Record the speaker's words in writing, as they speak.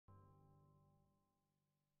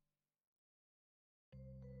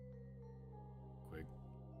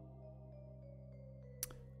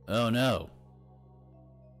Oh no.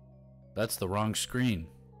 That's the wrong screen.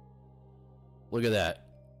 Look at that.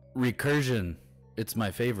 Recursion. It's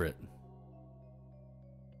my favorite.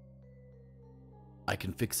 I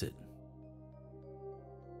can fix it.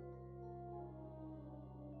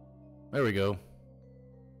 There we go.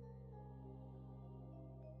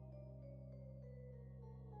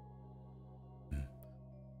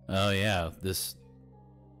 Oh yeah, this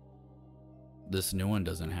new one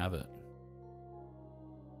doesn't have it.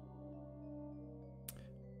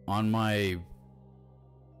 On my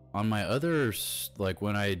other, like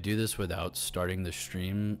when I do this without starting the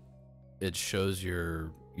stream, it shows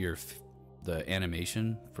the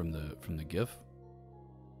animation from the GIF.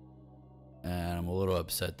 And I'm a little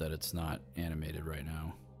upset that it's not animated right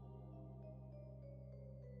now.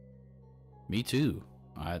 Me too.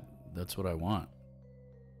 That's what I want.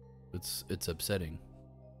 It's upsetting.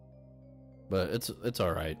 But it's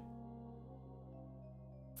all right.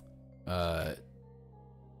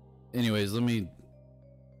 Anyways, let me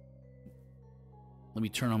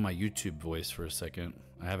turn on my YouTube voice for a second.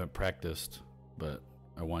 I haven't practiced, but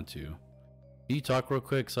I want to. Can you talk real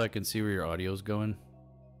quick so I can see where your audio's going?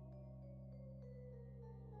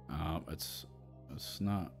 It's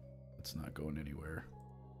not going anywhere.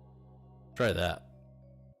 Try that.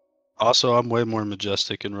 Also, I'm way more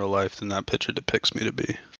majestic in real life than that picture depicts me to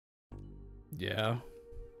be. Yeah.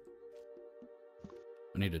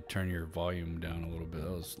 I need to turn your volume down a little bit.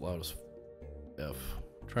 That was loud as F.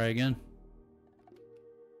 Try again.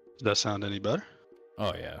 Does that sound any better?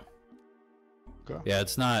 Oh yeah. Okay. Yeah,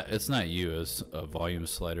 it's not you. It's a volume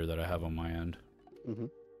slider that I have on my end.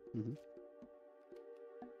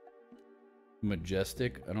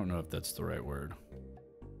 Majestic? I don't know if that's the right word.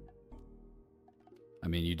 I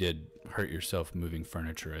mean, you did hurt yourself moving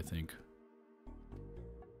furniture, I think.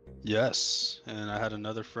 Yes, and I had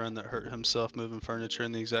another friend that hurt himself moving furniture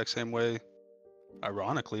in the exact same way.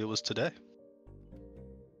 Ironically, it was today.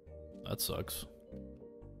 That sucks.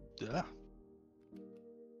 Yeah.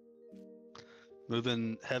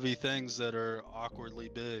 Moving heavy things that are awkwardly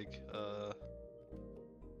big,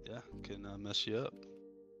 yeah, can mess you up.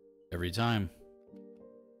 Every time.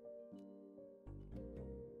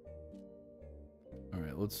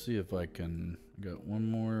 Alright, let's see if I can... I got one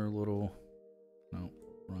more little... No,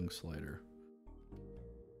 wrong slider.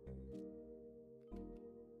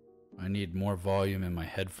 I need more volume in my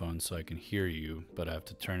headphones so I can hear you, but I have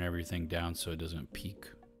to turn everything down so it doesn't peak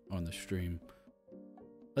on the stream.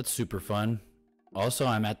 That's super fun. Also,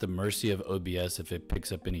 I'm at the mercy of OBS if it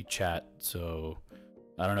picks up any chat, so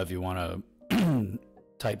I don't know if you want to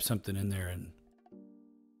type something in there and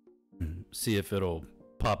see if it'll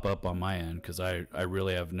pop up on my end, because I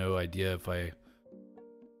really have no idea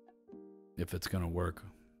if it's gonna work.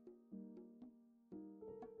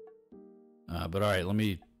 But all right, let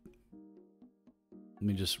me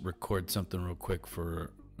just record something real quick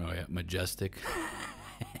for Majestic.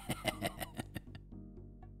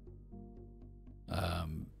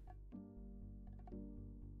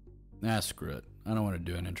 Screw it. I don't want to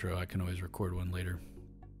do an intro. I can always record one later.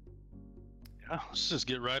 Yeah, let's just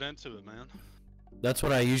get right into it, man. That's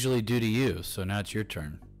what I usually do to you, so now it's your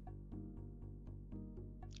turn.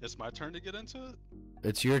 It's my turn to get into it?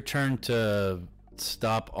 It's your turn to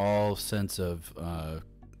stop all sense of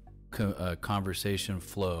conversation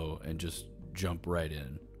flow and just jump right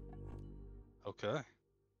in. Okay.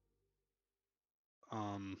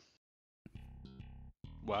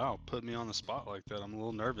 Wow, put me on the spot like that. I'm a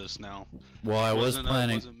little nervous now. Well, I was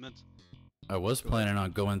planning Go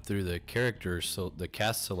on going through the characters, so the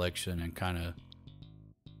cast selection, and kind of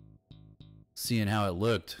seeing how it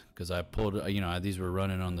looked, because I pulled, these were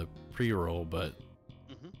running on the pre-roll, but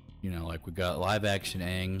like we got live action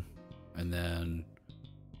Aang, and then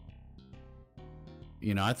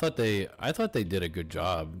I thought they did a good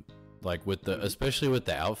job, like with especially with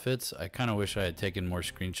the outfits. I kind of wish I had taken more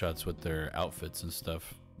screenshots with their outfits and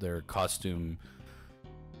stuff. Their costume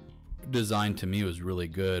design to me was really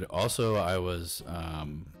good. Also, I was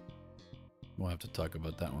we'll have to talk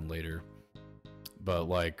about that one later, but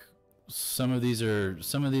like some of these are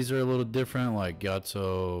a little different. Like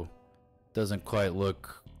Gyatso doesn't quite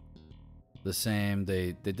look the same.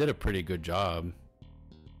 They did a pretty good job.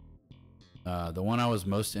 The one I was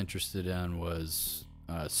most interested in was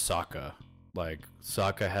Sokka. Like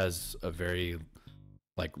Sokka has a very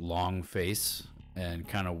like long face and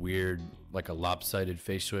kind of weird, like a lopsided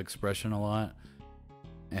facial expression a lot.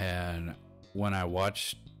 And when I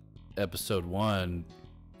watched episode 1,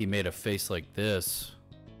 he made a face like this,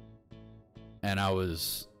 and I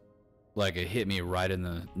was like, it hit me right in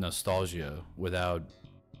the nostalgia without,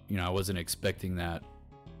 I wasn't expecting that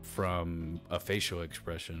from a facial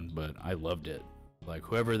expression, but I loved it. Like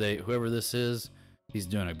whoever this is, he's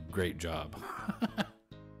doing a great job.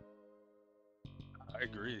 I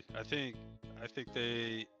agree. I think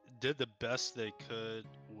they did the best they could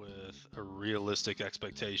with a realistic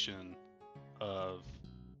expectation of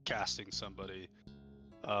casting somebody.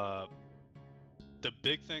 The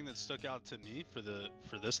big thing that stuck out to me for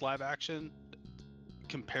this live action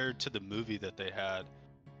compared to the movie that they had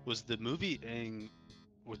was the movie Aang,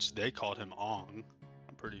 which they called him Ong,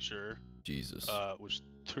 I'm pretty sure. Jesus. Which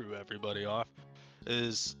threw everybody off.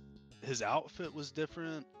 Is his outfit was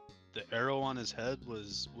different. The arrow on his head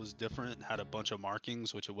was different, had a bunch of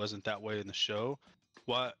markings, which it wasn't that way in the show.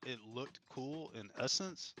 While it looked cool in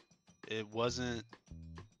essence, it wasn't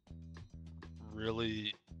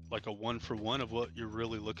really like a one for one of what you're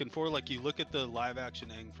really looking for. Like you look at the live action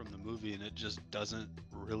Aang from the movie and it just doesn't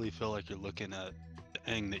really feel like you're looking at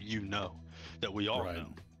the Aang that you know, that we all know.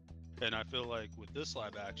 And I feel like with this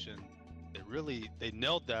live action, they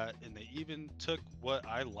nailed that, and they even took what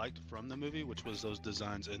I liked from the movie, which was those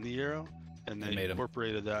designs in the arrow, and they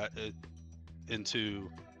incorporated that into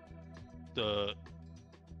the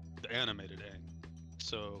animated Aang.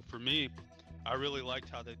 So for me, I really liked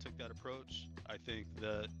how they took that approach. I think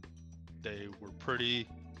that they were pretty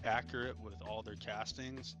accurate with all their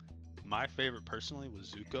castings. My favorite personally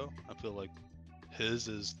was Zuko. I feel like his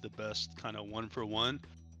is the best kind of one for one,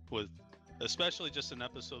 with especially just in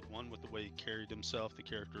episode 1 with the way he carried himself, the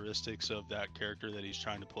characteristics of that character that he's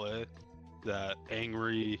trying to play, that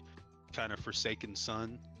angry kind of forsaken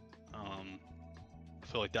son. I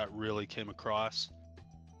feel like that really came across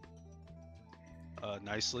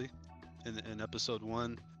nicely in episode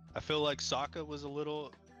 1. I feel like Sokka was a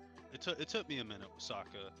little. It took me a minute with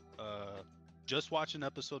Sokka. Just watching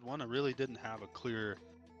episode 1, I really didn't have a clear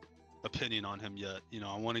opinion on him yet.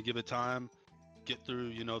 I want to give it time, get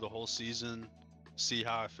through the whole season, see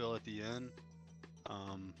how I feel at the end.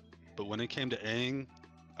 But when it came to Aang,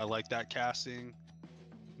 I like that casting.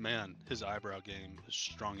 Man, his eyebrow game is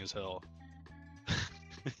strong as hell.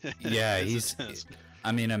 Yeah,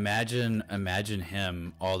 I mean, imagine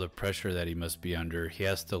him, all the pressure that he must be under. He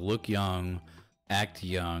has to look young, act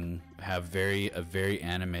young, have a very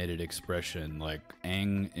animated expression. Like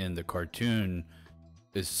Aang in the cartoon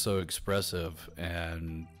is so expressive,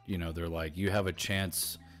 and they're like, you have a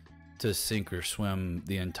chance to sink or swim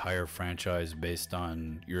the entire franchise based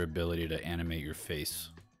on your ability to animate your face.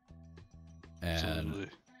 And absolutely.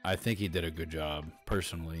 I think he did a good job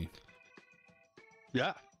personally.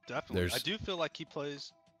 Yeah, definitely. I do feel like he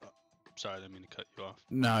plays. Sorry, I didn't mean to cut you off.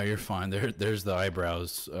 No, you're fine. There's the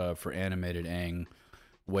eyebrows for animated Aang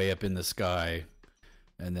way up in the sky,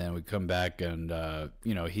 and then we come back and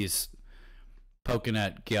he's poking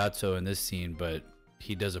at Gyatso in this scene, but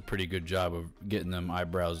he does a pretty good job of getting them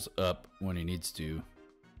eyebrows up when he needs to.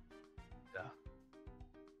 Yeah,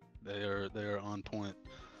 they are on point.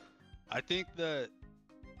 I think that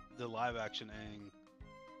the live action Aang,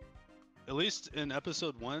 at least in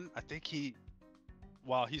episode 1, I think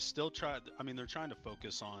while he's still they're trying to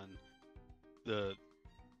focus on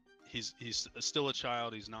he's still a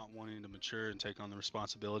child, he's not wanting to mature and take on the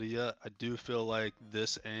responsibility yet. I do feel like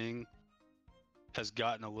this Aang has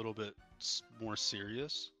gotten a little bit more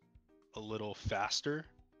serious, a little faster.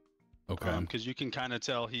 Okay. Because you can kind of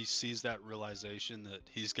tell he sees that realization that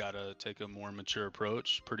he's got to take a more mature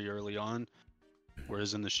approach pretty early on.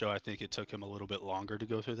 Whereas in the show, I think it took him a little bit longer to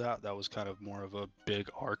go through that. That was kind of more of a big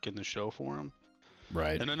arc in the show for him.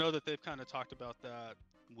 Right. And I know that they've kind of talked about that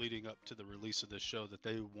leading up to the release of this show, that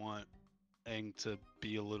they want Aang to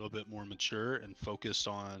be a little bit more mature and focused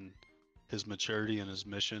on his maturity and his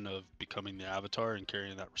mission of becoming the Avatar and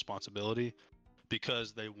carrying that responsibility,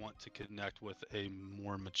 because they want to connect with a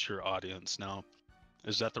more mature audience. Now,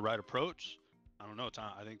 is that the right approach? I don't know.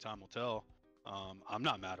 I think time will tell. I'm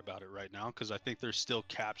not mad about it right now, because I think they're still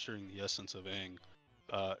capturing the essence of Aang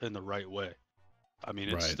in the right way. I mean,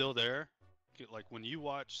 it's still there. Like when you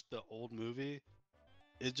watch the old movie,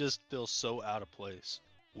 it just feels so out of place.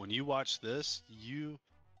 When you watch this,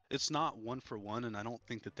 it's not one for one, and I don't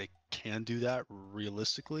think that they can do that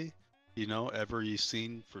realistically, every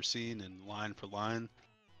scene for scene and line for line.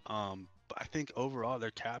 But I think overall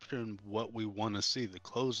they're capturing what we want to see. The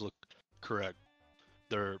clothes look correct.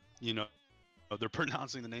 They're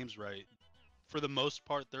pronouncing the names right. For the most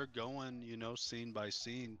part, they're going, scene by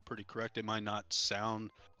scene pretty correct. It might not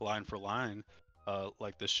sound line for line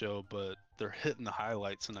like the show, but they're hitting the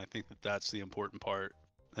highlights, and I think that that's the important part,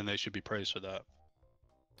 and they should be praised for that.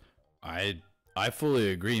 I fully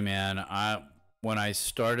agree, man. when I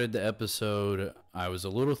started the episode, I was a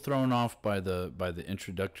little thrown off by the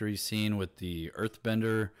introductory scene with the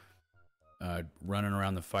Earthbender running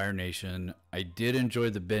around the Fire Nation. I did enjoy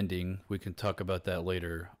the bending. We can talk about that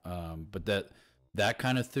later. But that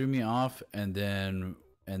kind of threw me off, and then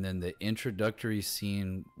the introductory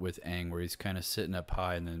scene with Aang, where he's kind of sitting up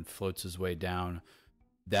high and then floats his way down.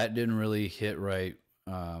 That didn't really hit right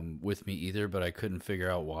with me either, but I couldn't figure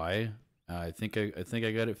out why. I think I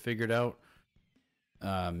got it figured out.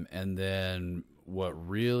 And then what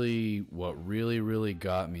really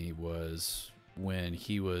got me was when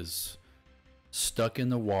he was stuck in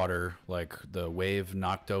the water, like the wave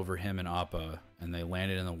knocked over him and Appa, and they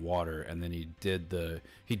landed in the water, and then he did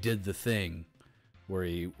the thing where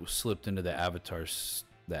he slipped into the avatar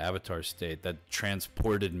state that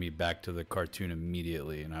transported me back to the cartoon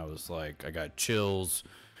immediately, and I was like, I got chills.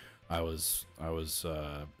 I was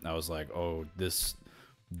like, oh, this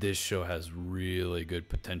show has really good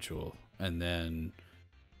potential. And then,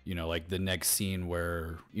 like the next scene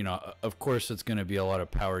where, of course it's going to be a lot of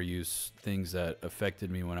power use things that affected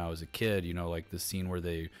me when I was a kid, like the scene where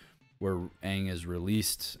Aang is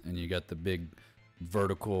released and you got the big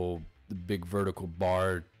vertical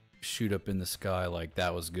bar shoot up in the sky. Like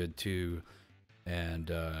that was good too. And,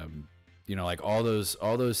 like all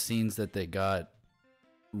those scenes that they got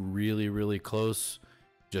really, really close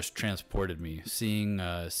just transported me. Seeing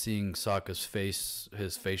Sokka's face,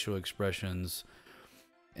 his facial expressions,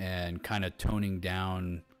 and kind of toning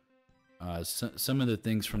down some of the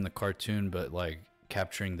things from the cartoon, but like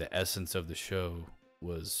capturing the essence of the show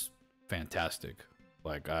was fantastic.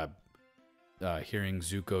 Like hearing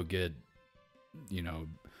Zuko get, you know,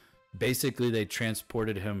 basically they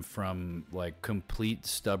transported him from like complete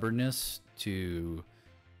stubbornness to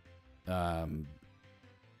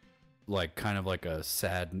like kind of like a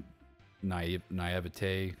sad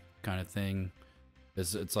naivete kind of thing.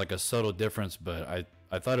 It's like a subtle difference, but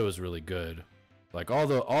I thought it was really good. Like all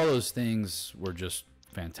those things were just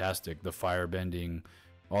fantastic. The fire bending,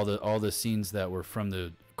 all the scenes that were from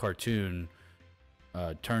the cartoon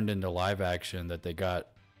turned into live action that they got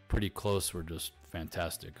pretty close were just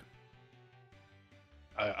fantastic.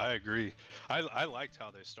 I agree. I liked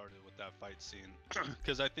how they started with that fight scene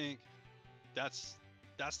because I think that's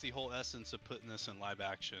the whole essence of putting this in live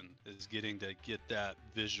action, is getting to get that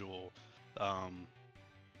visual,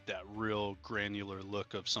 that real granular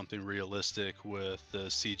look of something realistic with the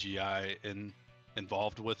CGI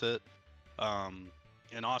involved with it.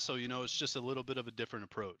 And also, it's just a little bit of a different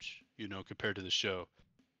approach, compared to the show.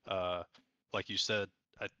 Like you said,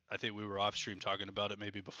 I think we were off stream talking about it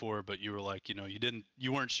maybe before, but you were like,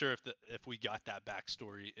 you weren't sure if we got that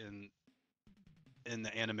backstory in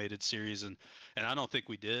the animated series, and I don't think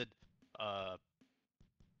we did.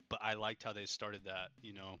 But I liked how they started that.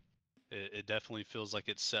 It definitely feels like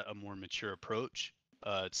it set a more mature approach.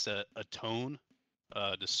 It set a tone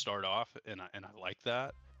to start off, and I like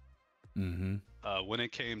that. Mm-hmm. When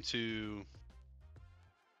it came to,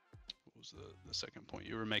 what was the second point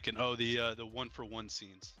you were making? Oh, the 1-for-1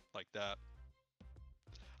 scenes like that.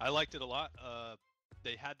 I liked it a lot.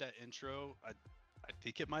 They had that intro. I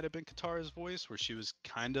think it might have been Katara's voice, where she was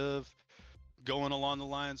kind of going along the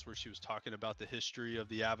lines where she was talking about the history of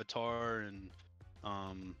the Avatar, and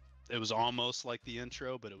it was almost like the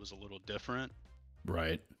intro, but it was a little different.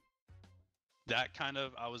 Right. That kind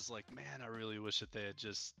of, I was like, man, I really wish that they had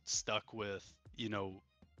just stuck with,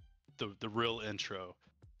 the real intro,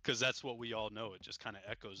 because that's what we all know. It just kind of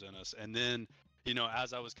echoes in us. And then,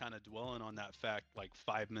 as I was kind of dwelling on that fact, like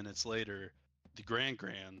 5 minutes later, the Grand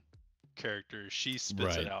character, she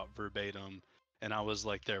spits Right. it out verbatim, and I was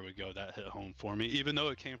like, there we go, that hit home for me. Even though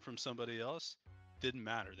it came from somebody else, didn't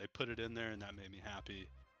matter. They put it in there, and that made me happy.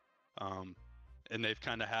 And they've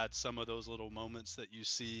kind of had some of those little moments that you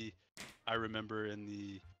see. I remember in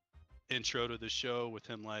the intro to the show with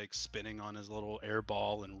him like spinning on his little air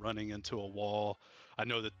ball and running into a wall. I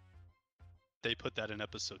know that they put that in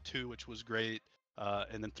episode 2, which was great.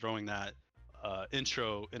 And then throwing that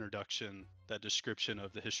introduction, that description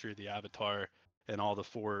of the history of the Avatar and all the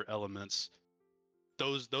 4 elements.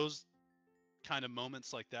 Those kind of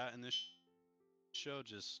moments like that in this show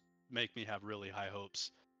just make me have really high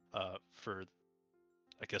hopes for,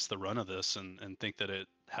 I guess, the run of this, and think that it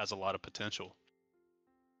has a lot of potential.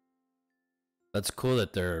 That's cool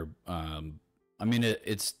that they're. I mean,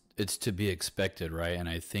 it's to be expected, right? And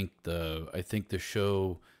I think the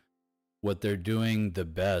show, what they're doing the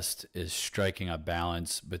best is striking a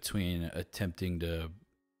balance between attempting to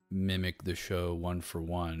mimic the show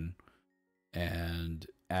 1-for-1 and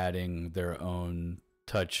adding their own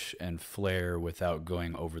touch and flair without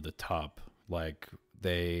going over the top. Like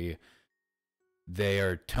they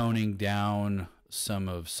are toning down some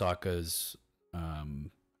of Sokka's,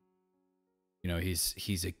 um,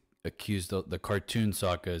 he's accused, the cartoon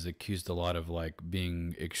Sokka is accused a lot of like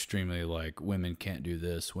being extremely like women can't do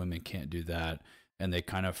this, women can't do that, and they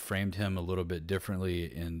kind of framed him a little bit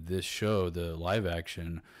differently in this show, the live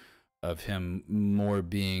action, of him more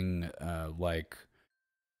being like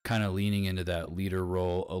kind of leaning into that leader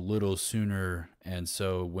role a little sooner. And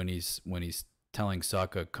so when he's telling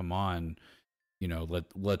Sokka, come on,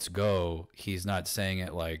 let's go, he's not saying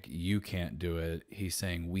it like you can't do it, he's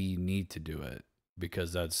saying we need to do it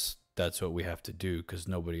because that's what we have to do because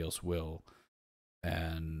nobody else will.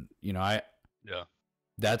 And I Yeah.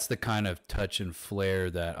 that's the kind of touch and flair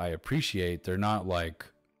that I appreciate. They're not like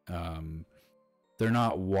they're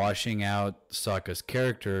not washing out Sokka's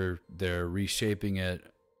character, they're reshaping it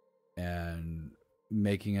and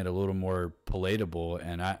making it a little more palatable.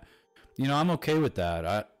 And I'm okay with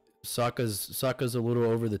that. Sokka's a little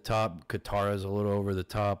over the top. Katara's a little over the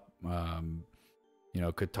top.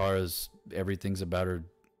 Katara's, everything's about her,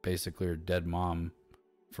 basically her dead mom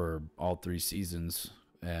for all 3 seasons.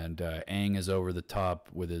 And Aang is over the top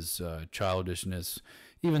with his childishness,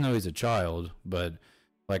 even though he's a child. But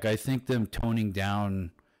like, I think them toning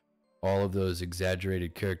down all of those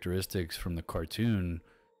exaggerated characteristics from the cartoon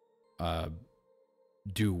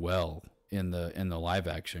do well in the live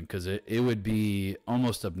action, because it would be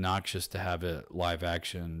almost obnoxious to have it live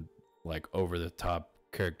action, like over the top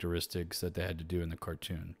characteristics that they had to do in the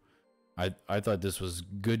cartoon. I thought this was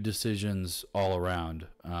good decisions all around.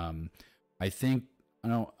 I think I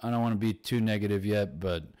don't want to be too negative yet,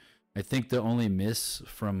 but I think the only miss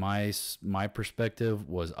from my perspective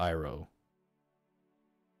was Iroh.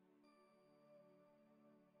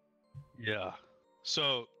 Yeah.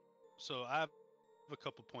 So I have a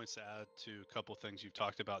couple points to add to a couple things you've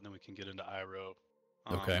talked about, and then we can get into Iroh.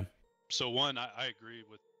 Okay. So one, I agree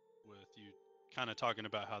with you kind of talking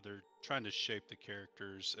about how they're trying to shape the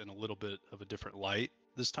characters in a little bit of a different light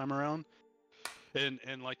this time around. And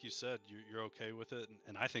like you said, you're okay with it,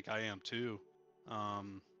 and I think I am too.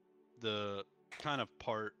 The kind of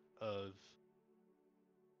part of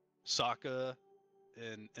Sokka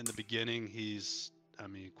in the beginning, I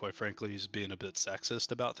mean, quite frankly, he's being a bit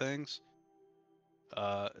sexist about things.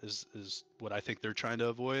 Is what I think they're trying to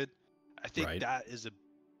avoid. I think Right. that is a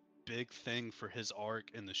big thing for his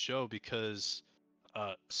arc in the show, because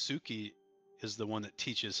Suki is the one that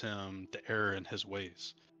teaches him the error in his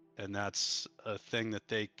ways, and that's a thing that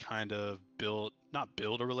they kind of not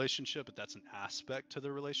build a relationship, but that's an aspect to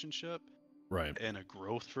the relationship Right. and a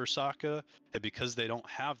growth for Sokka. And because they don't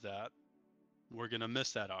have that, we're gonna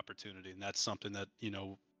miss that opportunity, and that's something that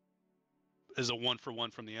is a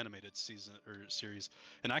 1-for-1 from the animated season or series.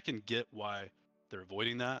 And I can get why they're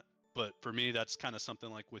avoiding that, but for me, that's kind of something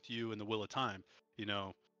like with you and the Wheel of Time.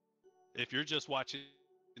 If you're just watching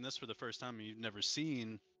this for the first time and you've never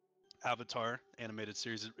seen Avatar animated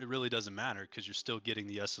series, it really doesn't matter because you're still getting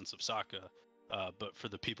the essence of Sokka. But for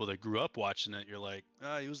the people that grew up watching it, you're like,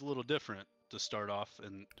 he was a little different to start off,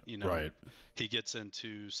 and Right. he gets in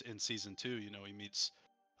season 2. He meets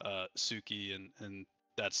Suki, and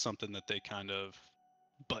that's something that they kind of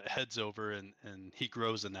butt heads over, and he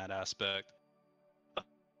grows in that aspect.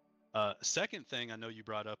 Second thing I know you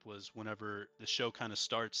brought up was whenever the show kind of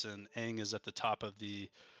starts and Aang is at the top of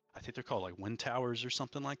I think they're called like wind towers or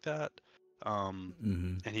something like that.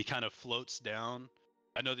 Mm-hmm. And he kind of floats down.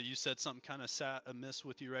 I know that you said something kind of sat amiss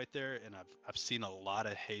with you right there, and I've seen a lot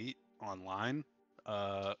of hate online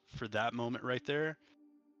for that moment right there.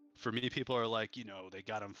 For me, people are like, they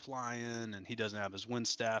got him flying and he doesn't have his wind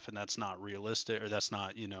staff, and that's not realistic, or that's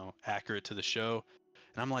not, accurate to the show.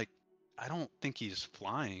 And I'm like, I don't think he's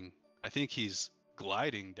flying. I think he's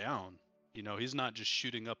gliding down. He's not just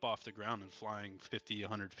shooting up off the ground and flying 50,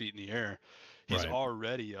 100 feet in the air. He's Right.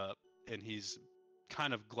 already up, and he's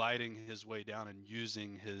kind of gliding his way down and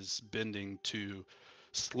using his bending to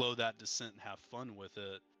slow that descent and have fun with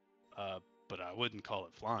it. But I wouldn't call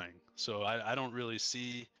it flying. So I don't really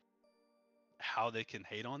see how they can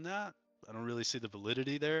hate on that. I don't really see the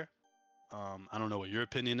validity there. I don't know what your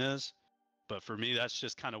opinion is, but for me, that's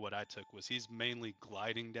just kind of what I took, was he's mainly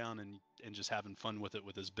gliding down and just having fun with it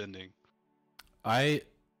with his bending. I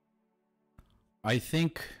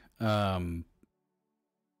think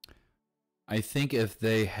if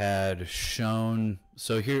they had shown,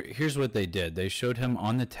 so here's what they did. They showed him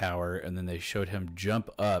on the tower, and then they showed him jump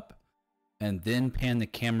up and then pan the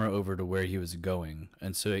camera over to where he was going.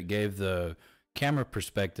 And so it gave the camera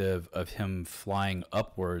perspective of him flying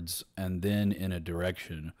upwards and then in a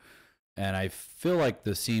direction. And I feel like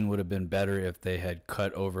the scene would have been better if they had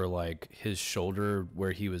cut over like his shoulder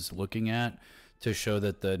where he was looking at, to show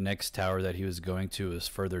that the next tower that he was going to is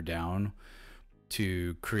further down,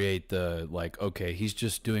 to create the like, okay, he's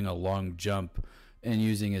just doing a long jump and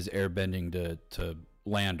using his air bending to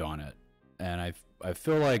land on it. And I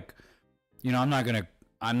feel like, you know, I'm not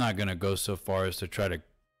gonna go so far as to try to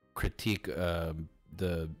critique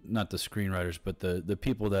the not the screenwriters, but the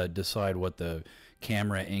people that decide what the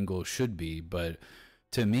camera angle should be. But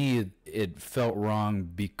to me, it felt wrong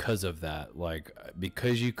because of that. Like,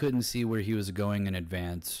 because you couldn't see where he was going in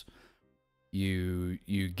advance, you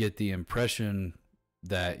get the impression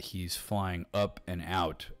that he's flying up and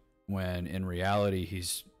out, when in reality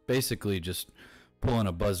he's basically just pulling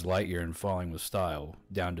a Buzz Lightyear and falling with style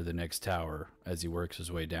down to the next tower as he works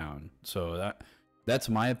his way down. So that's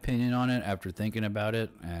my opinion on it after thinking about it,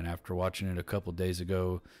 and after watching it a couple days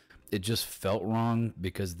ago. It just felt wrong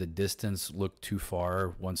because the distance looked too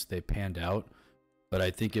far once they panned out. But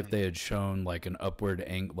I think if they had shown like an upward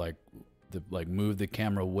angle, like move the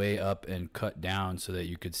camera way up and cut down so that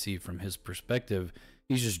you could see from his perspective,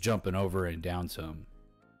 he's just jumping over and down some.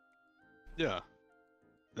 Yeah,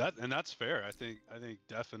 that's fair. I think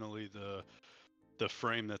definitely the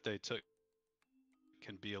frame that they took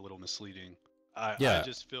can be a little misleading. I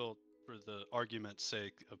just feel, for the argument's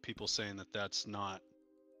sake of people saying that it's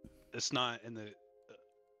not in the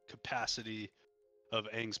capacity of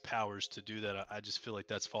Aang's powers to do that. I just feel like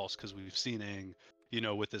that's false, because we've seen Aang, you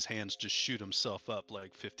know, with his hands just shoot himself up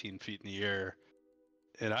like 15 feet in the air.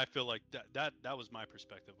 And I feel like that was my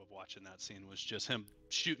perspective of watching that scene, was just him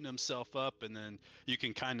shooting himself up, and then you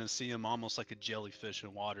can kind of see him almost like a jellyfish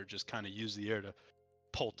in water, just kind of use the air to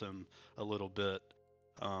pult him a little bit.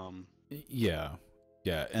 Yeah,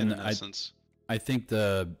 and in essence. I think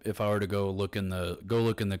if I were to go look in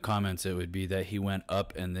the comments, it would be that he went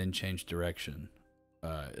up and then changed direction,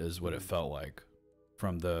 is what it felt like,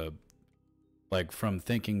 from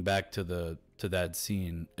thinking back to that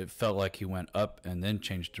scene. It felt like he went up and then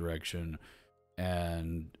changed direction,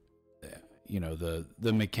 and you know,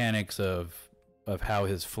 the mechanics of how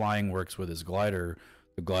his flying works with his glider.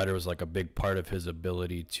 The glider was like a big part of his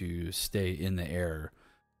ability to stay in the air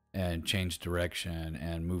and change direction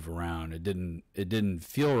and move around. It didn't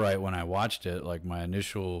feel right when I watched it. Like, my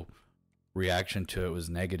initial reaction to it was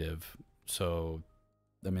negative. So,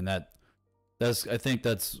 I mean, I think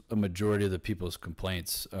that's a majority of the people's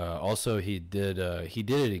complaints. Also, he did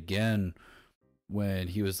it again when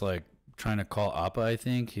he was like trying to call Appa. I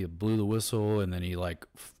think he blew the whistle, and then he like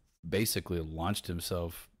basically launched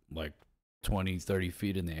himself like 20-30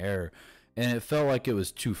 feet in the air, and it felt like it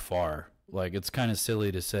was too far. Like, it's kind of silly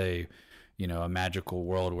to say, you know, a magical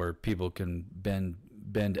world where people can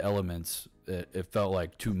bend elements. It felt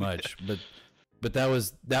like too much, but that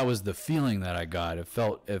was the feeling that I got. It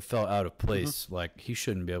felt out of place. Like, he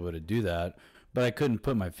shouldn't be able to do that, but I couldn't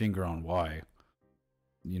put my finger on why.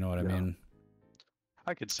 You know what I mean?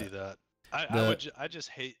 I could see that. I just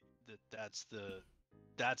hate that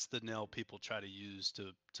that's the nail people try to use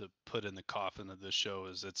to put in the coffin of this show.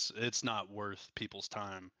 Is it's not worth people's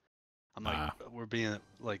time. I'm like, we're being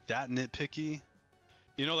like that nitpicky.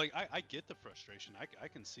 You know, like I get the frustration. I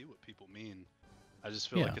can see what people mean. I just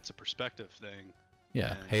feel like it's a perspective thing.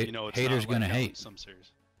 Yeah, and, you know, it's haters not like gonna hate. Some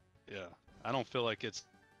series. Yeah, I don't feel like it's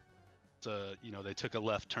you know, they took a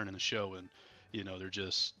left turn in the show, and you know, they're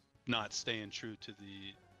just not staying true to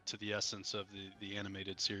the essence of the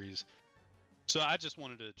animated series. So I just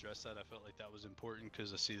wanted to address that. I felt like that was important,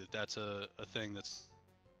 because I see that that's a thing that's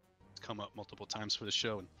come up multiple times for the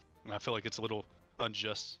show, and I feel like it's a little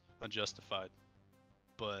unjustified.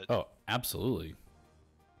 But oh, absolutely.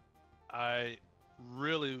 I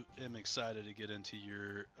really am excited to get into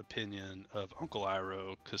your opinion of Uncle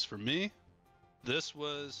Iroh, because for me, this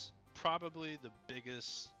was probably the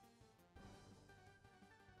biggest,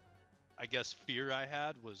 I guess, fear I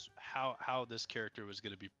had, was how this character was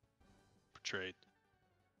going to be portrayed.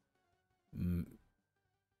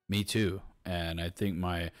 Me too, and I think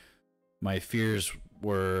my fears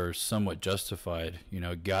were somewhat justified. You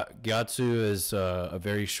know, Gyatso is a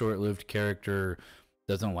very short-lived character,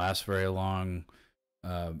 doesn't last very long,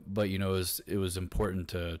 but you know, it was important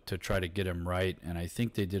to try to get him right, and I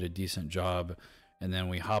think they did a decent job. And then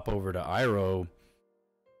we hop over to Iroh,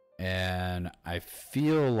 and I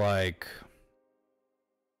feel like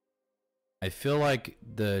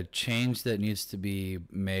the change that needs to be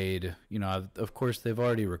made, you know, of course they've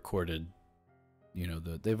already recorded, you know,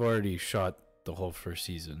 they've already shot the whole first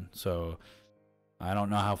season. So I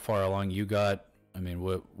don't know how far along you got. I mean,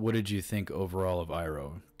 what did you think overall of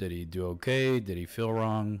Iroh? Did he do okay? Did he feel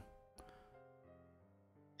wrong?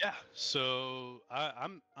 Yeah, so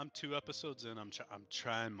I'm 2 episodes in. I'm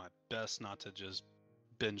trying my best not to just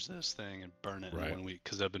binge this thing and burn it in Right. 1 week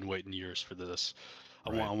because I've been waiting years for this.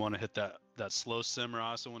 I Right. want to hit that slow simmer.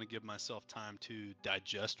 I also want to give myself time to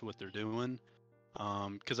digest what they're doing,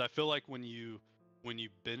 because I feel like when you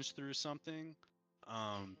binge through something,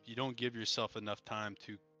 you don't give yourself enough time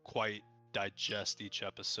to quite digest each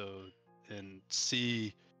episode and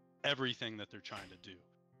see everything that they're trying to do.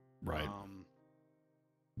 Right.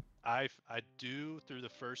 I do through the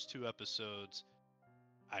first 2 episodes.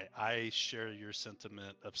 I share your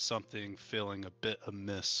sentiment of something feeling a bit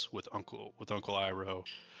amiss with Uncle Iroh.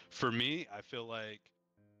 For me, I feel like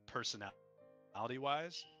personality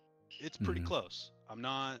wise, it's pretty Hmm. close. I'm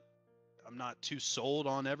not too sold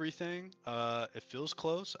on everything. It feels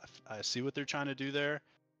close. I see what they're trying to do there.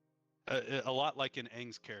 A lot like in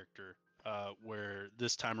Aang's character, where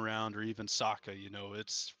this time around, or even Sokka,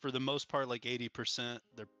 it's for the most part like 80%.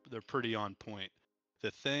 They're pretty on point.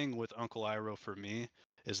 The thing with Uncle Iroh for me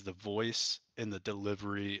is the voice and the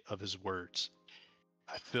delivery of his words.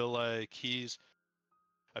 I feel like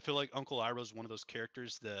Uncle Iroh is one of those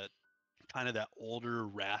characters that kind of that older,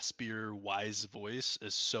 raspier, wise voice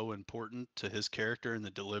is so important to his character and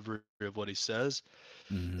the delivery of what he says.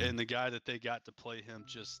 Hmm. And the guy that they got to play him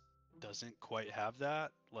just doesn't quite have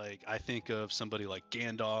that. Like, I think of somebody like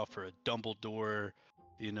Gandalf or a Dumbledore,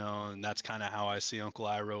 and that's kind of how I see Uncle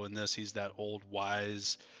Iroh in this. He's that old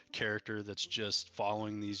wise character that's just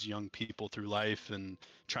following these young people through life and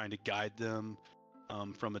trying to guide them,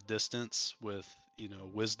 from a distance with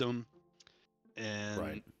wisdom. Right.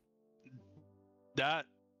 And that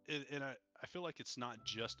and I feel like it's not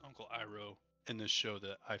just Uncle Iroh in this show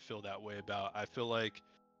that I feel that way about. I feel like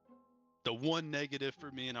the one negative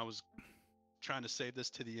for me, and I was trying to save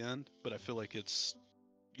this to the end, but I feel like it's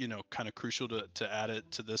kind of crucial to add it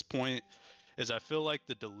to this point, is I feel like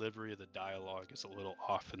the delivery of the dialogue is a little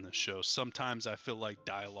off in this show. Sometimes I feel like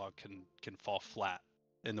dialogue can fall flat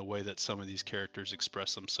in the way that some of these characters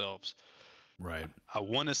express themselves. Right. I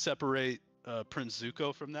want to separate Prince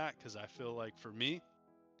Zuko from that because I feel like for me,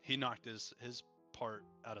 he knocked his part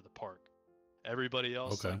out of the park. Everybody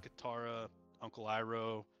else, Okay. like Katara, Uncle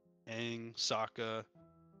Iroh, Aang, Sokka,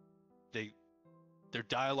 they their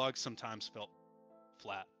dialogue sometimes felt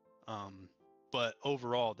flat. Um, but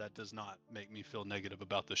overall, that does not make me feel negative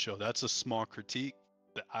about the show. That's a small critique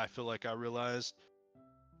that I feel like I realized.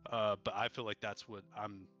 But I feel like that's what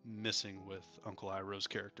I'm missing with Uncle Iroh's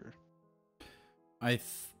character. I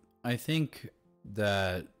th- I think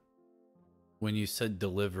that when you said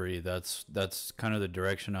delivery, that's kind of the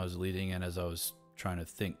direction I was leading in as I was trying to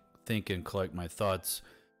think and collect my thoughts.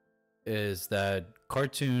 Is that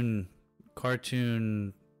cartoon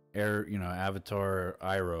air Avatar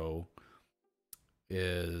Iroh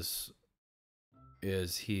is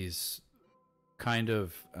he's kind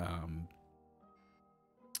of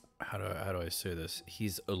how do I say this?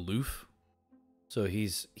 He's aloof. So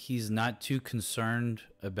he's not too concerned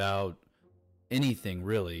about anything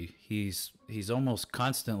really. He's almost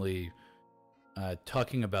constantly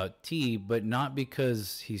talking about tea, but not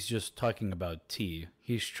because he's just talking about tea.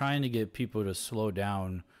 He's trying to get people to slow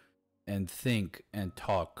down and think and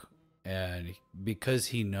talk, and because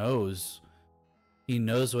he knows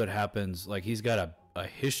what happens. Like he's got a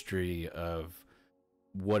history of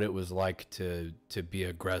what it was like to be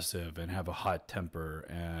aggressive and have a hot temper,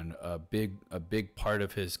 and a big part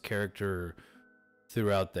of his character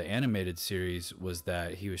throughout the animated series was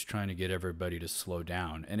that he was trying to get everybody to slow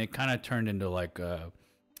down, and it kind of turned into like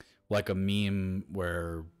a meme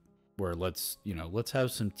where let's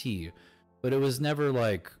have some tea, but it was never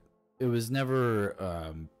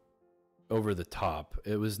over the top.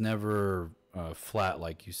 It was never flat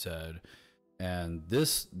like you said. And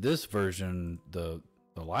this version, the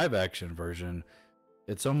live action version,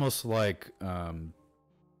 it's almost like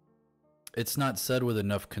it's not said with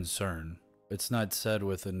enough concern. It's not said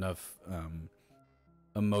with enough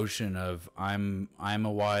emotion of I'm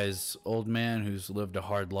a wise old man who's lived a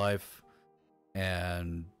hard life,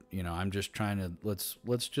 and I'm just trying to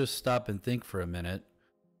let's just stop and think for a minute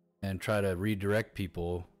and try to redirect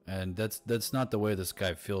people. And that's not the way this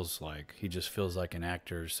guy feels like. He just feels like an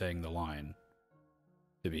actor saying the line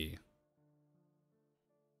to be.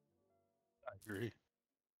 I agree.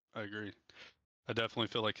 I agree. I definitely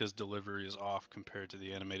feel like his delivery is off compared to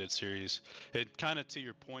the animated series. It kind of to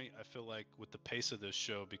your point, I feel like with the pace of this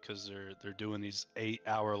show, because they're doing these 8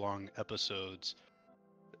 hour long episodes,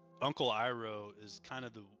 Uncle Iroh is kind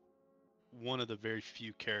of the one of the very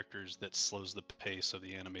few characters that slows the pace of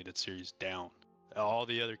the animated series down. All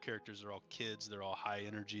the other characters are all kids, they're all high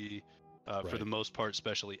energy, for the Right. most part,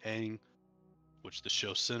 especially Aang, which the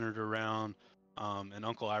show centered around. And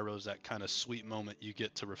Uncle Iroh's that kind of sweet moment you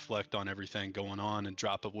get to reflect on everything going on and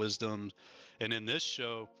drop of wisdom. And in this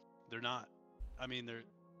show, they're not. I mean,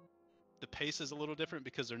 the pace is a little different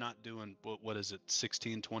because they're not doing what is it,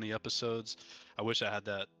 16, 20 episodes. I wish I had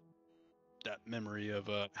that memory of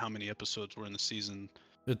how many episodes were in the season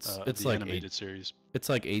It's of it's the like eight. animated series. It's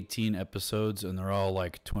like 18 episodes, and they're all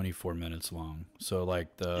like 24 minutes long. So like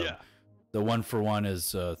Yeah, the one for one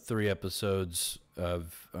is 3 episodes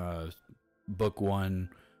of book one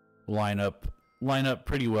line up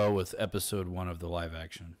pretty well with episode one of the live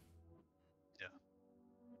action. yeah.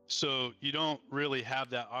 So you don't really have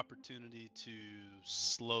that opportunity to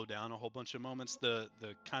slow down a whole bunch of moments. The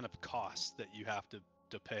kind of cost that you have to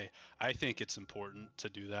pay. I think it's important to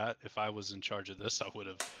do that. If I was in charge of this, I would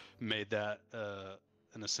have made that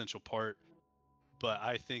an essential part. But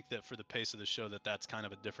I think that for the pace of the show, that's kind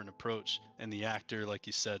of a different approach. And the actor, like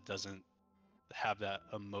you said, doesn't have that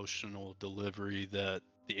emotional delivery that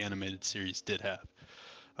the animated series did have.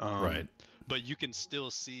 Right. Um, but you can still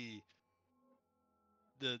see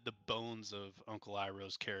the bones of Uncle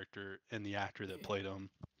Iroh's character and the actor that played him.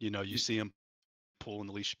 You see him pulling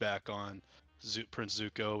the leash back on Prince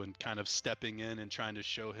Zuko and kind of stepping in and trying to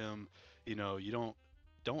show him, you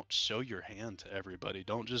don't show your hand to everybody.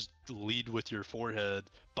 Don't just lead with your forehead,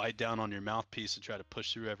 bite down on your mouthpiece and try to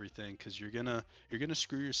push through everything because you're gonna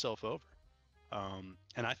screw yourself over.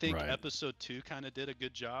 And I think Right. episode 2 kind of did a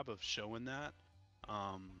good job of showing that.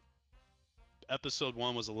 Um, episode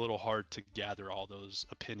 1 was a little hard to gather all those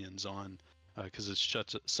opinions on because it's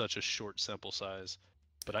such a short sample size.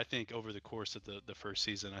 But I think over the course of the first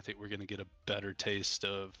season, I think we're going to get a better taste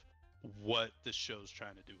of what the show's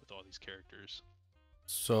trying to do with all these characters.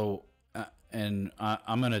 So, and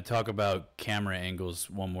I'm going to talk about camera angles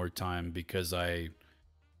one more time because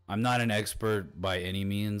I'm not an expert by any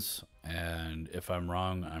means, and if I'm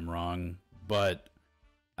wrong, I'm wrong. But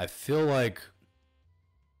I feel like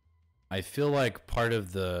part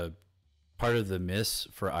of the miss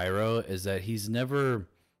for Iroh is that he's never,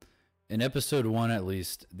 in episode one at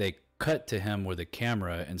least, they cut to him with a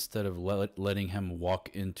camera instead of letting him walk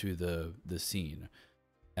into the scene.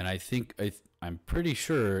 And I think I'm pretty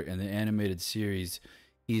sure in the animated series,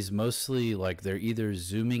 he's mostly like they're either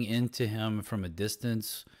zooming into him from a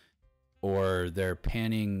distance or they're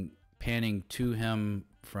panning to him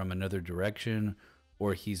from another direction,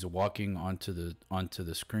 or he's walking onto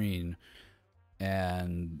the screen,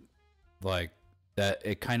 and like that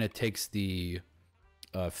it kind of takes the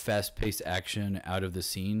fast-paced action out of the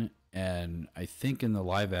scene. And I think in the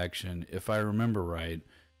live action, if I remember right,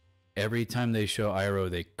 every time they show Iroh,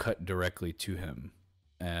 they cut directly to him,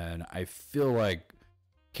 and I feel like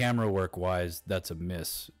camera work wise, that's a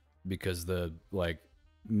miss because the like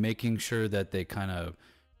making sure that they kind of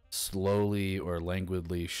slowly or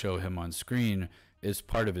languidly show him on screen is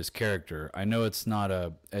part of his character. I know it's not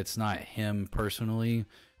him personally,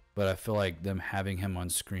 but I feel like them having him on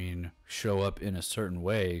screen show up in a certain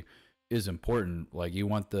way is important. Like you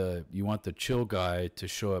want the chill guy to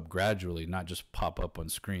show up gradually, not just pop up on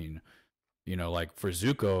screen. Like for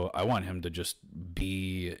Zuko, I want him to just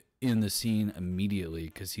be in the scene immediately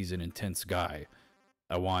because he's an intense guy.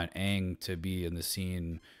 I want Aang to be in the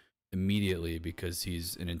scene immediately because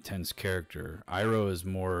he's an intense character. Iroh is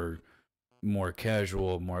more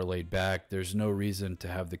casual, more laid back. There's no reason to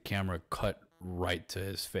have the camera cut right to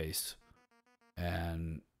his face.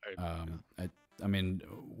 And I mean,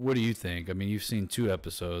 what do you think? I mean, you've seen 2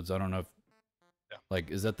 episodes. I don't know if Yeah.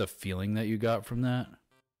 like is that the feeling that you got from that?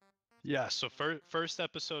 Yeah, so first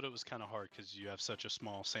episode it was kind of hard because you have such a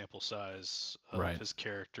small sample size of Right. his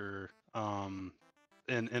character.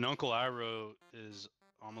 And Uncle Iroh is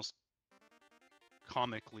almost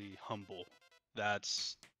comically humble.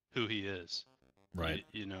 That's who he is. Right.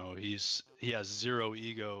 He has zero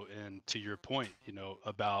ego, and to your point,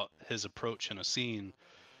 about his approach in a scene,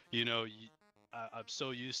 I'm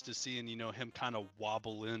so used to seeing, him kind of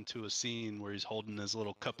wobble into a scene where he's holding his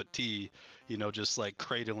little cup of tea, just like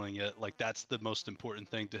cradling it. Like that's the most important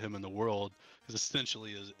thing to him in the world, because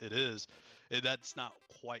essentially it is. That's not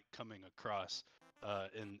quite coming across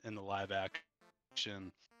in the live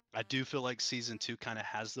action. I do feel like season 2 kind of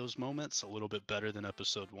has those moments a little bit better than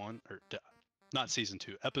episode 1, or not season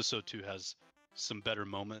 2. Episode 2 has some better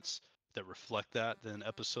moments that reflect that than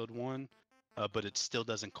episode 1, but it still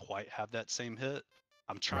doesn't quite have that same hit.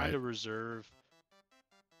 I'm trying Right. to reserve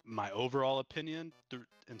my overall opinion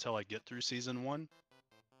until I get through season 1.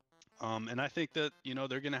 And I think that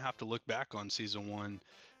they're gonna have to look back on season 1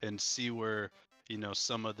 and see where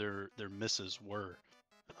some of their misses were,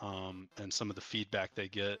 and some of the feedback they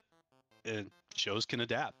get, and shows can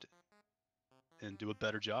adapt and do a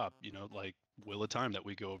better job. Like Wheel of Time that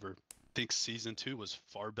we go over. I think season 2 was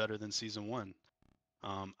far better than season 1.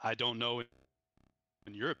 I don't know,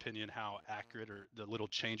 in your opinion, how accurate or the little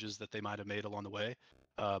changes that they might have made along the way.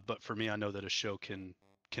 But for me, I know that a show can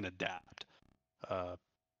adapt. Uh,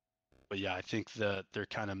 but yeah, I think that they're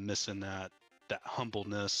kind of missing that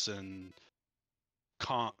humbleness and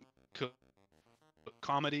com-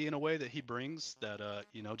 comedy in a way that he brings. That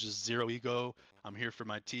just zero ego. I'm here for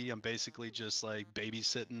my tea. I'm basically just like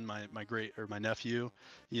babysitting my great or my nephew.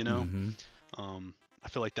 You know, Mm-hmm. I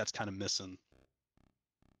feel like that's kind of missing.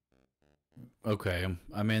 Okay.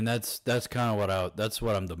 I mean, that's kind of that's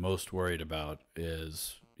what I'm the most worried about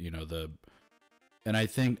is, and I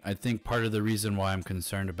think part of the reason why I'm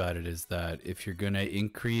concerned about it is that if you're going to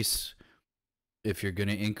increase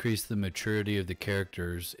the maturity of the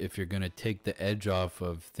characters, if you're going to take the edge off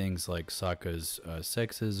of things like Sokka's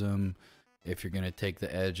sexism, if you're going to take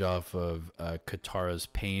the edge off of Katara's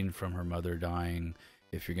pain from her mother dying,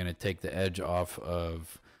 if you're going to take the edge off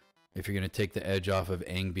of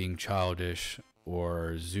Aang being childish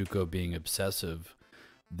or Zuko being obsessive,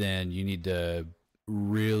 then you need to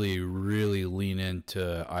really, really lean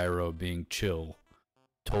into Iroh being chill,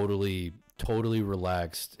 totally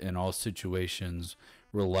relaxed in all situations,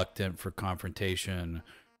 reluctant for confrontation.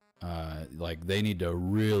 Like they need to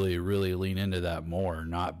really, really lean into that more,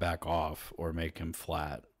 not back off or make him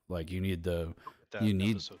flat. Like you need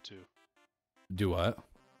Episode 2. Do what?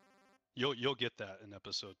 You'll get that in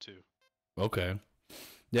episode 2. Okay.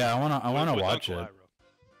 Yeah, I wanna watch Uncle it. Iroh.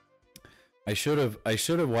 I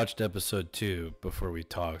should have watched episode 2 before we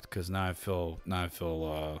talked, because now I feel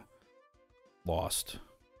lost.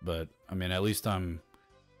 But I mean, at least I'm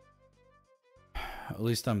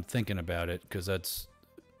thinking about it, because I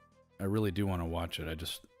really do want to watch it. I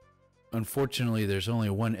just, unfortunately, there's only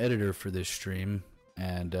one editor for this stream,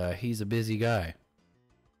 and he's a busy guy.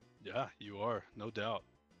 Yeah, you are, no doubt.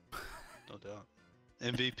 No doubt.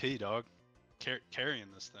 MVP, dog.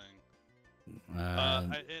 Carrying this thing. I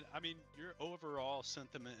mean, your overall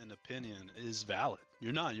sentiment and opinion is valid.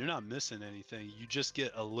 You're not missing anything. You just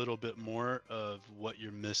get a little bit more of what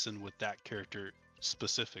you're missing with that character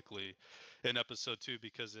specifically in episode 2,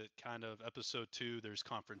 because episode 2, there's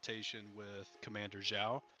confrontation with Commander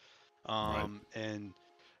Zhao. Right. And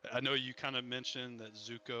I know you kind of mentioned that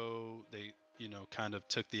Zuko, they, kind of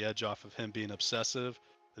took the edge off of him being obsessive.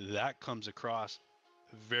 That comes across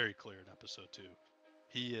very clear in episode 2.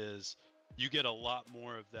 You get a lot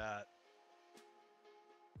more of that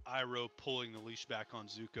Iroh pulling the leash back on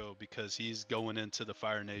Zuko, because he's going into the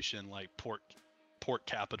Fire Nation, like port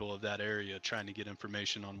capital of that area, trying to get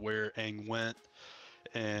information on where Aang went,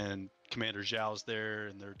 and Commander Zhao's there,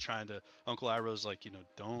 and they're trying to. Uncle Iroh's like,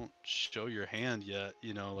 don't show your hand yet,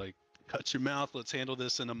 like cut your mouth. Let's handle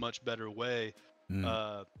this in a much better way.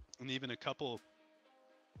 And even a couple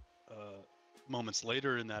moments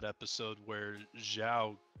later in that episode where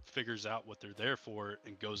Zhao figures out what they're there for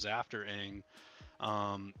and goes after Aang,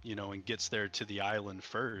 and gets there to the island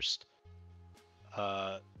first.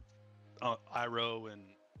 Iroh and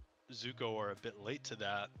Zuko are a bit late to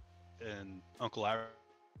that, and Uncle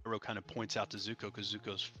Iroh kind of points out to Zuko, because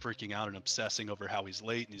Zuko's freaking out and obsessing over how he's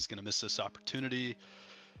late and he's going to miss this opportunity.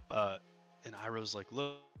 And Iroh's like,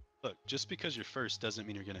 look, just because you're first doesn't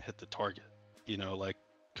mean you're going to hit the target. Like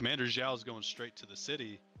Commander Zhao's going straight to the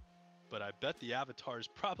city, but I bet the Avatar is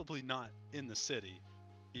probably not in the city.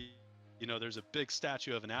 There's a big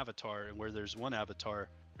statue of an Avatar, and where there's one Avatar,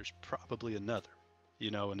 there's probably another.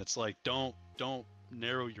 And it's like, don't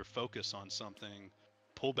narrow your focus on something.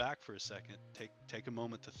 Pull back for a second. Take a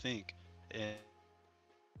moment to think,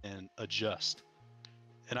 and adjust.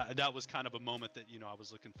 And that was kind of a moment that I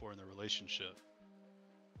was looking for in the relationship.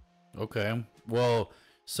 Okay. Well,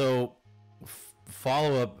 so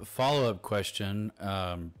follow up question.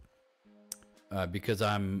 Because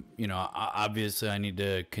I'm, obviously I need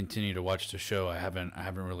to continue to watch the show. I haven't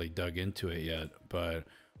really dug into it yet. But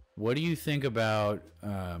what do you think about?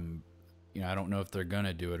 I don't know if they're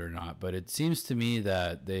gonna do it or not. But it seems to me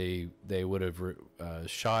that they would have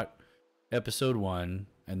shot episode 1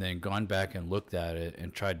 and then gone back and looked at it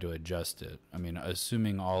and tried to adjust it. I mean,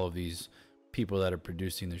 assuming all of these people that are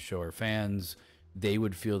producing the show are fans, they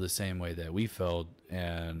would feel the same way that we felt,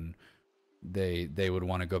 and they would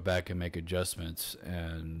want to go back and make adjustments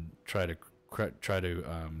and try to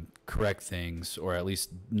correct things, or at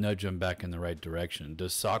least nudge them back in the right direction.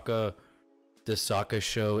 Does Sokka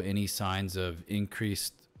show any signs of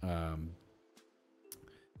increased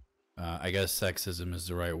I guess sexism is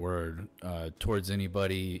the right word, towards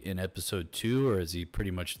anybody in episode 2, or is he pretty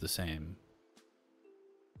much the same?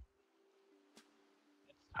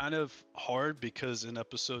 kind of hard because in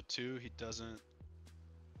episode 2 he doesn't.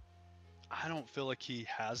 I don't feel like he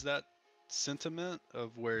has that sentiment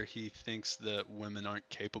of where he thinks that women aren't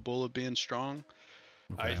capable of being strong.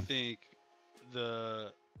 I Okay. think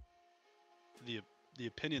the the the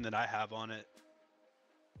opinion that I have on it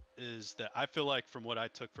is that I feel like from what I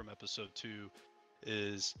took from episode 2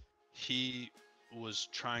 is he was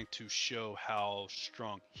trying to show how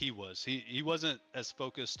strong he was. He wasn't as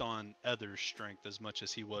focused on others' strength as much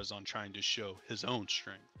as he was on trying to show his own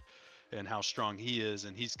strength and how strong he is,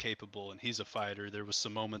 and he's capable and he's a fighter. There was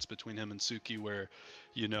some moments between him and Suki where,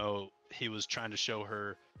 he was trying to show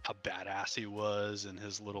her how badass he was, and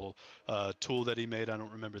his little tool that he made. I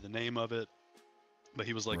don't remember the name of it, but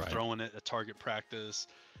he was like Right. throwing it at target practice,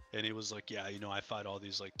 and he was like, yeah, I fight all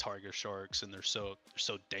these like target sharks, and they're so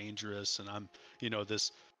dangerous, and I'm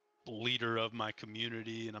this leader of my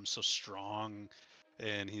community, and I'm so strong.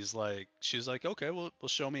 And she's like, okay, well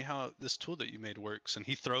show me how this tool that you made works. And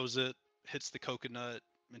he throws it, hits the coconut,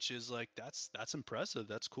 and she's like, that's impressive,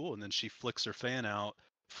 that's cool. And then she flicks her fan out,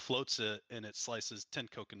 floats it, and it slices 10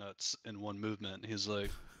 coconuts in one movement. And he's like,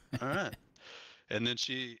 all right. And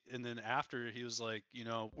then after, he was like,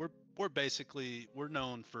 we're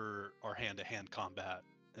known for our hand-to-hand combat.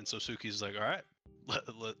 And so Suki's like, all right,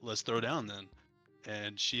 let's throw down then.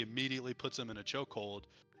 And she immediately puts him in a chokehold,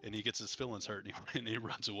 and he gets his feelings hurt, and he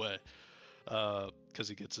runs away because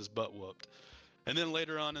he gets his butt whooped. And then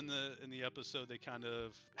later on in the episode, they kind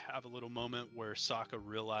of have a little moment where Sokka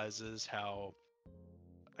realizes how,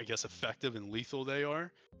 I guess, effective and lethal they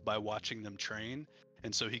are by watching them train.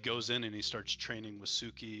 And so he goes in and he starts training with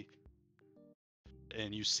Suki,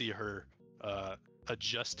 and you see her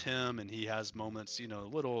adjust him, and he has moments, a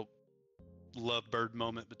little lovebird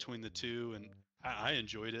moment between the two, and I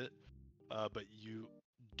enjoyed it. But you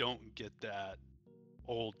don't get that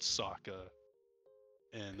old Sokka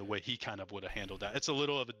and the way he kind of would have handled that. It's a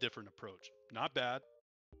little of a different approach. Not bad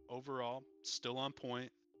overall, still on point,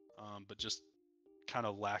 but just kind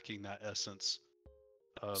of lacking that essence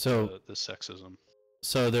of So the sexism.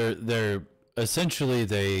 so they're essentially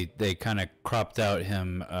they kind of cropped out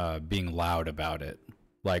him being loud about it.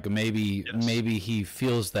 Like Yes. maybe he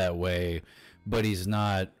feels that way, but he's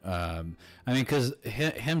not. I mean, because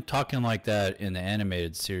him talking like that in the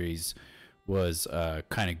animated series was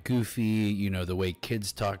kind of goofy. The way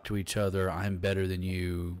kids talk to each other. I'm better than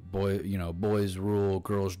you, boy. Boys rule,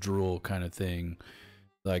 girls drool, kind of thing.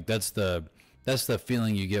 Like that's the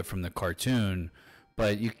feeling you get from the cartoon.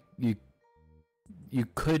 But you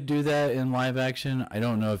could do that in live action. I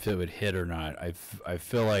don't know if it would hit or not. I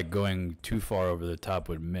feel like going too far over the top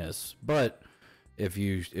would miss. But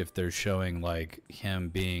if they're showing like him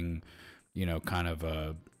being, kind of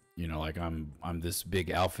a, like I'm this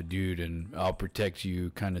big alpha dude and I'll protect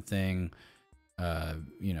you kind of thing,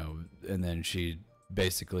 and then she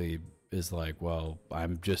basically is like, well,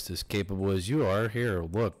 I'm just as capable as you are. Here,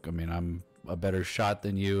 look. I mean, I'm a better shot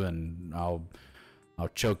than you, and I'll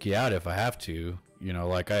choke you out if I have to.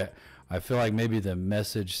 Like I feel like maybe the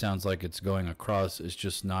message sounds like it's going across. It's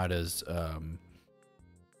just not as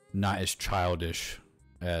childish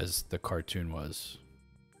as the cartoon was.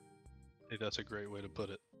 I think that's a great way to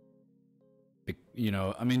put it.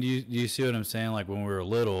 I mean, do you see what I'm saying? Like when we were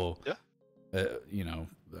little, Yeah. uh, you know,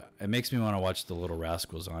 it makes me want to watch the Little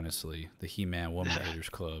Rascals. Honestly, the He-Man Woman Haters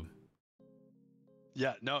Club.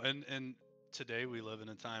 Yeah, no, and today we live in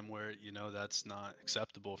a time where that's not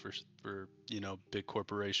acceptable for big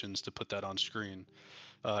corporations to put that on screen,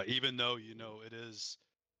 even though it is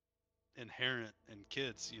inherent in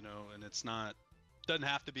kids, and it's not, doesn't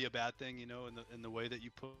have to be a bad thing, in the way that you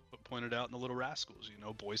pointed out in the Little Rascals.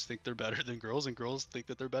 Boys think they're better than girls, and girls think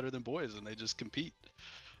that they're better than boys, and they just compete.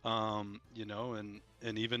 And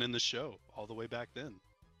even in the show, all the way back then,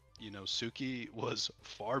 Suki was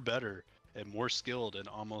far better and more skilled in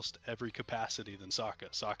almost every capacity than Sokka.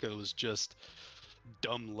 Sokka was just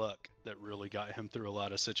dumb luck that really got him through a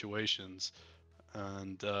lot of situations,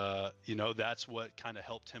 and that's what kind of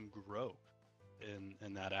helped him grow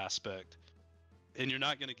in that aspect. And you're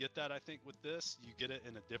not going to get that, I think, with this. You get it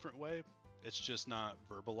in a different way. It's just not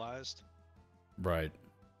verbalized. Right.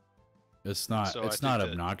 It's not. So I It's think not that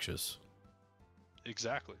obnoxious.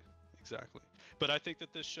 exactly, exactly. But I think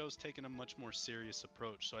that this show's taken a much more serious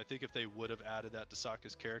approach. So I think if they would have added that to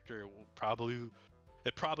Sokka's character,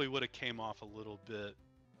 it probably would have came off a little bit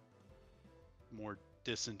more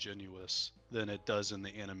disingenuous than it does in the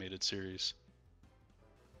animated series.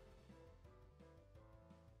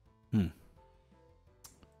 Hmm.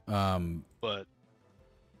 Um. But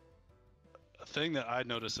a thing that I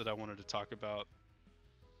noticed that I wanted to talk about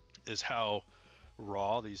is how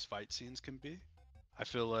raw these fight scenes can be. I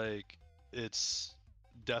feel like it's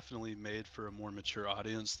definitely made for a more mature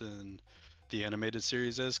audience than the animated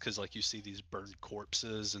series is, because like you see these burned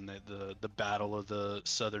corpses and the battle of the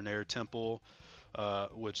Southern Air Temple,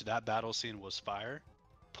 which that battle scene was fire,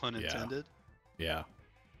 pun Yeah. intended. Yeah.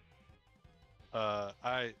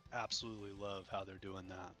 I absolutely love how they're doing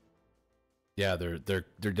that. Yeah, they're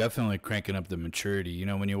definitely cranking up the maturity. You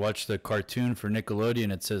know, when you watch the cartoon for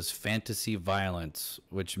Nickelodeon, it says fantasy violence,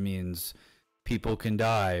 which means people can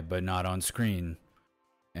die but not on screen.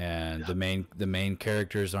 And Yeah. the main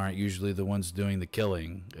characters aren't usually the ones doing the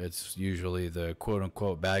killing. It's usually the quote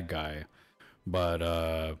unquote bad guy.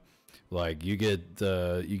 But like you get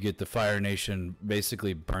the Fire Nation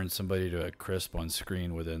basically burn somebody to a crisp on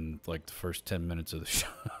screen within like the first 10 minutes of the show.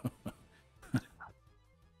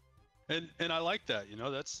 And I like that, you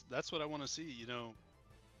know, that's what I want to see, you know,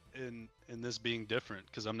 in this being different,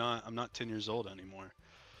 because I'm not 10 years old anymore.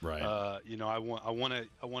 Right. You know, I want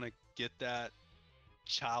to get that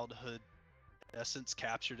childhood essence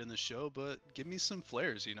captured in the show, but give me some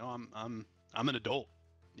flares, you know. I'm an adult.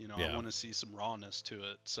 You know, I Yeah. want to see some rawness to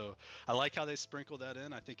it. So I like how they sprinkle that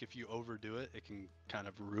in. I think if you overdo it, it can kind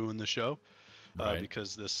of ruin the show, Right.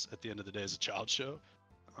 because this, at the end of the day, is a child show.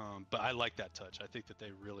 But I like that touch. I think that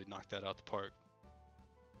they really knocked that out the park.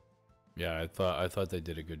 Yeah, I thought they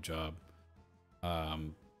did a good job.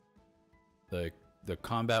 Um, the the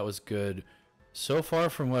combat was good. So far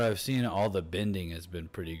from what I've seen, all the bending has been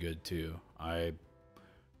pretty good too. I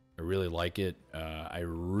really like it. I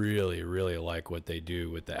really like what they do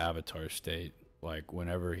with the Avatar state. Like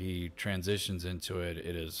whenever he transitions into it,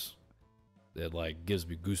 it like gives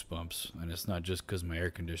me goosebumps, and it's not just because my air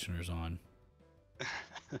conditioner's on.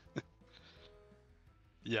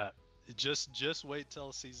 Yeah, just wait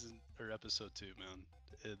till season or episode 2,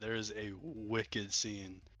 man. There is a wicked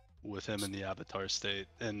scene with him in the Avatar state,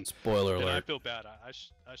 Spoiler and I alert. feel bad. I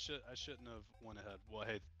shouldn't have went ahead. Well,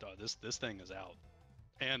 hey, dog, this thing is out,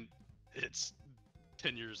 and it's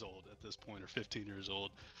 10 years old at this point, or 15 years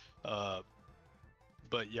old. Uh,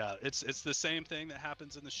 but yeah, it's the same thing that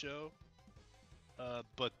happens in the show,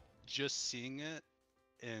 but just seeing it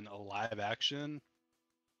in a live action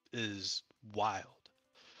is wild.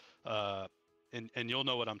 Uh, and you'll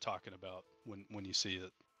know what I'm talking about when you see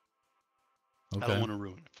it. I don't Okay. want to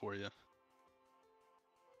ruin it for you.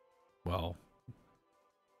 Well,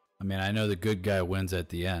 I mean, I know the good guy wins at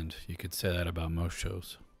the end. You could say that about most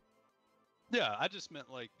shows. Yeah, I just meant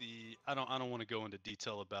like I don't want to go into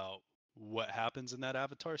detail about what happens in that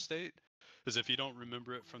Avatar state, because if you don't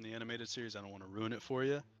remember it from the animated series, I don't want to ruin it for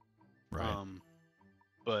you. Right. Um,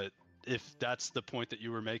 but if that's the point that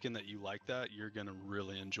you were making, that you like that, you're gonna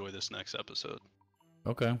really enjoy this next episode.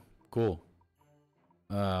 Okay. Cool.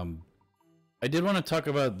 Um, I did want to talk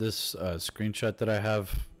about this screenshot that I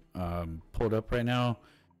have pulled up right now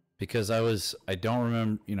because I don't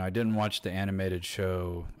remember, you know, I didn't watch the animated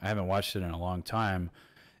show. I haven't watched it in a long time,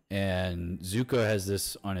 and Zuko has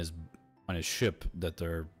this on his ship that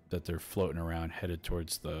they're floating around, headed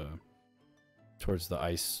towards the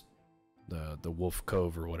ice, the Wolf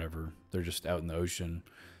Cove or whatever. They're just out in the ocean,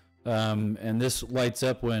 and this lights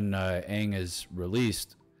up when Aang is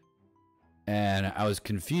released, and I was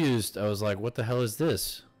confused. I was like, "What the hell is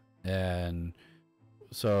this?" And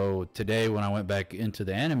so today, when I went back into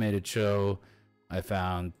the animated show, I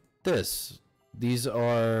found this. These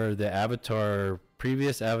are the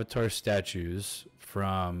previous Avatar statues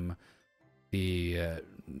from the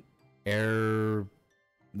air,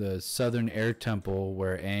 the Southern Air Temple,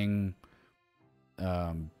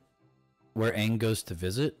 um, where Aang goes to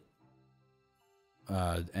visit,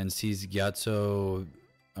 and sees Gyatso,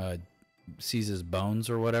 uh, sees his bones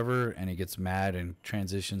or whatever, and he gets mad and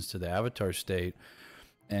transitions to the Avatar state.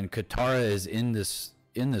 And Katara is in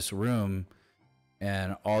this room,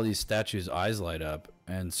 and all these statues' eyes light up.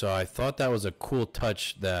 And so I thought that was a cool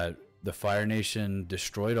touch that the Fire Nation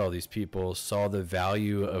destroyed all these people, saw the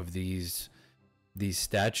value of these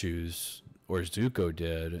statues, or Zuko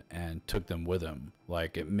did, and took them with him.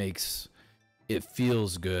 Like it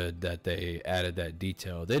feels good that they added that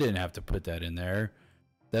detail. They didn't have to put that in there.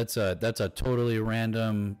 That's a totally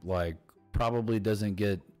random, like probably doesn't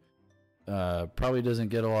get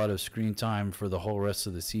a lot of screen time for the whole rest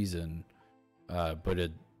of the season.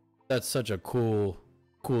 But that's such a cool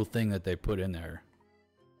thing that they put in there.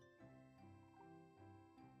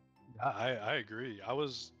 I agree. I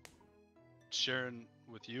was sharing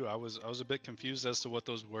with you. I was a bit confused as to what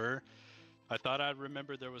those were. I thought I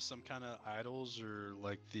remembered there was some kind of idols, or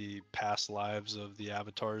like the past lives of the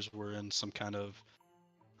avatars were in some kind of,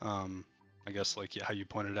 um, I guess like how you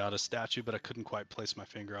pointed out, a statue, but I couldn't quite place my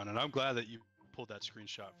finger on it. I'm glad that you pulled that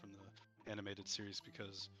screenshot from animated series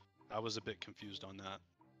because I was a bit confused on that.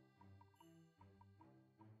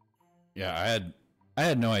 Yeah, I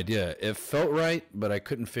had no idea. It felt right, but I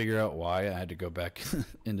couldn't figure out why. I had to go back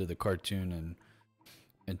into the cartoon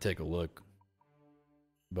and take a look.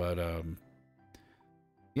 But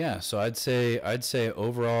yeah, so I'd say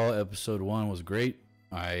overall episode 1 was great.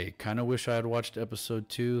 I kind of wish I had watched episode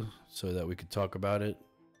 2 so that we could talk about it.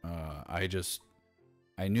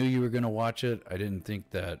 I knew you were gonna watch it. I didn't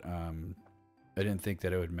think that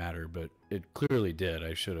it would matter, but it clearly did.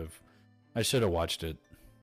 I should have watched it